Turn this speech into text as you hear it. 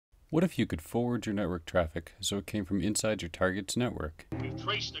What if you could forward your network traffic so it came from inside your target's network? We've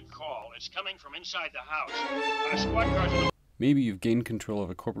traced the call. It's coming from inside the house. Squad cars in the... Maybe you've gained control of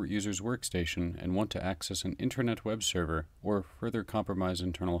a corporate user's workstation and want to access an internet web server or further compromise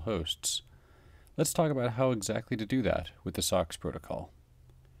internal hosts. Let's talk about how exactly to do that with the SOCKS protocol.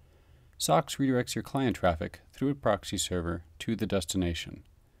 SOCKS redirects your client traffic through a proxy server to the destination.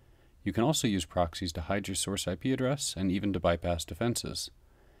 You can also use proxies to hide your source IP address and even to bypass defenses.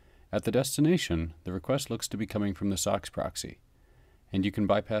 At the destination, the request looks to be coming from the SOCKS proxy, and you can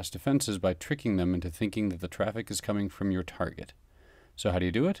bypass defenses by tricking them into thinking that the traffic is coming from your target. So how do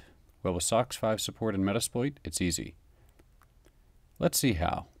you do it? Well, with SOCKS 5 support and Metasploit, it's easy. Let's see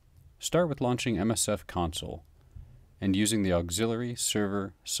how. Start with launching MSF console and using the auxiliary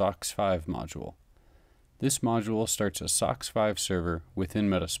server SOCKS 5 module. This module starts a SOCKS 5 server within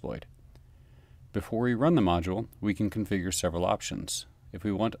Metasploit. Before we run the module, we can configure several options. If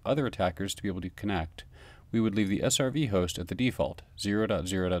we want other attackers to be able to connect, we would leave the SRV host at the default,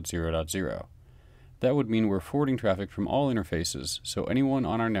 0.0.0.0. That would mean we're forwarding traffic from all interfaces, so anyone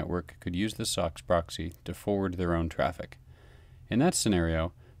on our network could use the SOCKS proxy to forward their own traffic. In that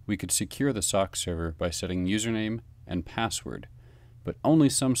scenario, we could secure the SOCKS server by setting username and password, but only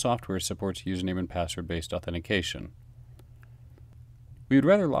some software supports username and password-based authentication. We would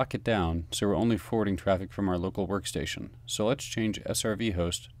rather lock it down so we're only forwarding traffic from our local workstation, so let's change SRV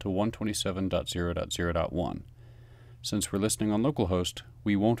host to 127.0.0.1. Since we're listening on localhost,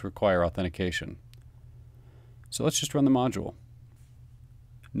 we won't require authentication. So let's just run the module.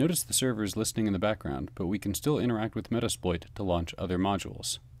 Notice the server is listening in the background, but we can still interact with Metasploit to launch other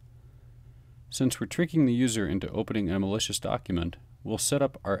modules. Since we're tricking the user into opening a malicious document, we'll set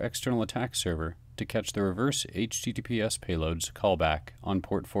up our external attack server to catch the reverse HTTPS payload's callback on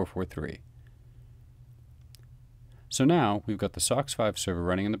port 443. So now we've got the SOCKS 5 server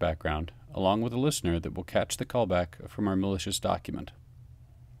running in the background, along with a listener that will catch the callback from our malicious document.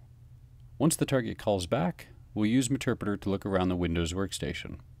 Once the target calls back, we'll use Meterpreter to look around the Windows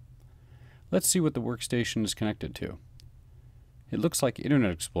workstation. Let's see what the workstation is connected to. It looks like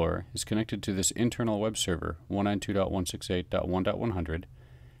Internet Explorer is connected to this internal web server, 192.168.1.100,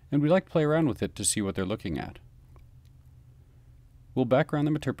 and we'd like to play around with it to see what they're looking at. We'll background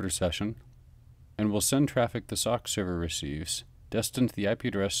the Meterpreter session, and we'll send traffic the SOCKS server receives, destined to the IP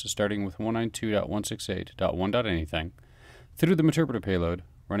address starting with 192.168.1.anything, through the Meterpreter payload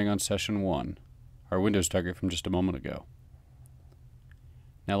running on session 1, our Windows target from just a moment ago.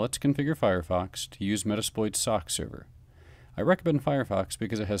 Now let's configure Firefox to use Metasploit's SOCKS server. I recommend Firefox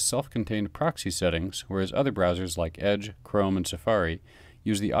because it has self-contained proxy settings, whereas other browsers like Edge, Chrome, and Safari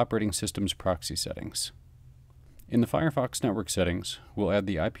use the operating system's proxy settings. In the Firefox network settings, we'll add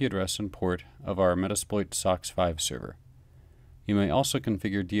the IP address and port of our Metasploit SOCKS 5 server. You may also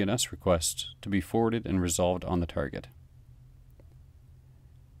configure DNS requests to be forwarded and resolved on the target.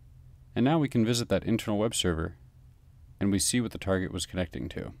 And now we can visit that internal web server, and we see what the target was connecting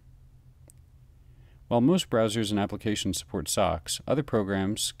to. While most browsers and applications support SOCKS, other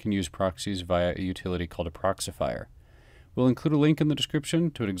programs can use proxies via a utility called a proxifier. We'll include a link in the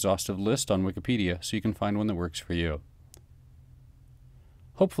description to an exhaustive list on Wikipedia so you can find one that works for you.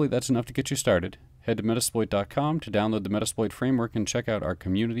 Hopefully that's enough to get you started. Head to Metasploit.com to download the Metasploit framework and check out our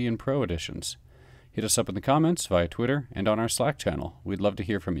Community and Pro editions. Hit us up in the comments, via Twitter, and on our Slack channel. We'd love to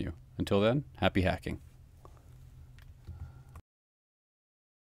hear from you. Until then, happy hacking.